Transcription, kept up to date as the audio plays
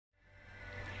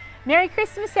Merry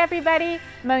Christmas, everybody.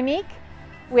 Monique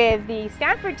with the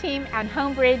Stanford team at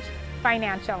Homebridge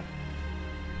Financial.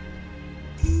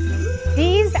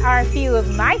 These are a few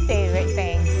of my favorite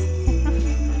things.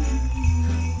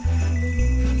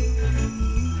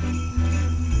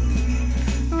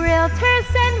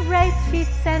 Realtors and rate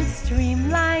sheets and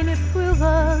streamline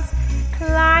approvals.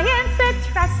 Clients that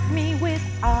trust me with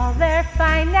all their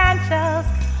financials.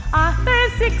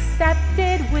 Offers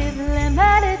accepted with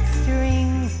limited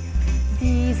strings.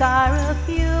 These are a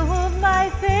few of my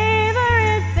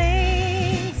favorite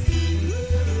things.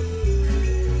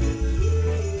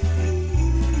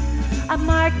 A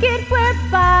market where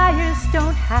buyers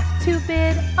don't have to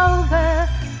bid over.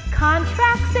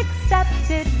 Contracts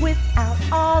accepted without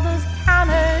all those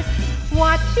counters.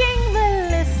 Watching the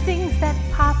listings that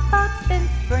pop up in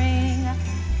spring.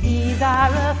 These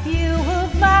are a few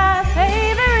of my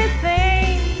favorite things.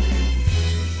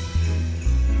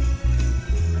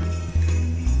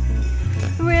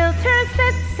 Realtors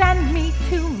that send me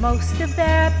to most of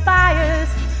their buyers.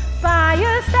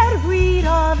 Buyers that read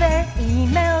all their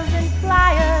emails and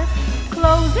flyers.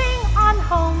 Closing on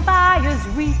home buyers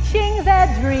reaching their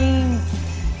dreams.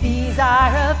 These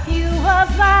are a few of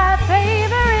my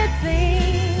favorite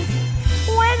things.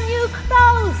 When you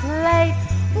close late,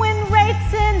 when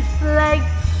rates inflate,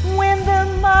 when the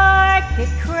market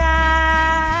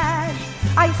crash,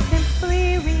 I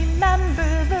simply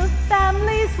remember the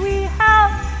families we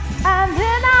help, and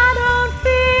then I don't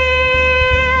feel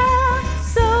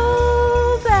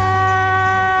so bad.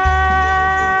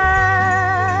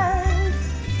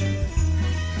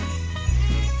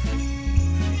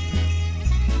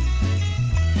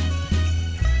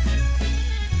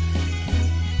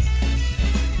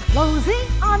 Closing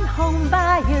on home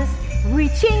buyers,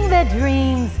 reaching their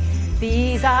dreams.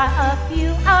 These are a few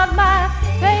of my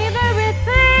favorite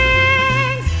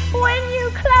things. When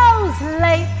you close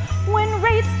late, when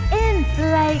rates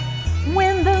inflate,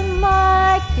 when the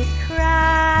market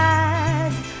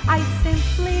crash, I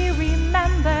simply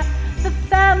remember the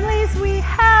families we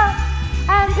help,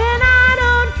 and then I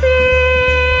don't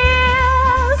feel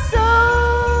so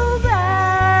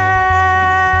bad.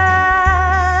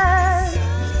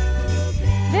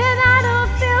 Then I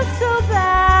don't feel so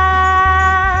bad.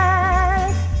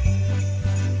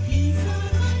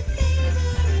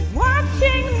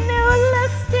 Watching new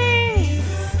listings.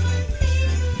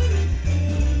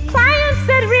 Clients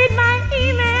that read my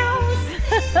emails.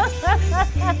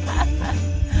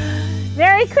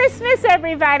 Merry Christmas,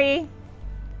 everybody.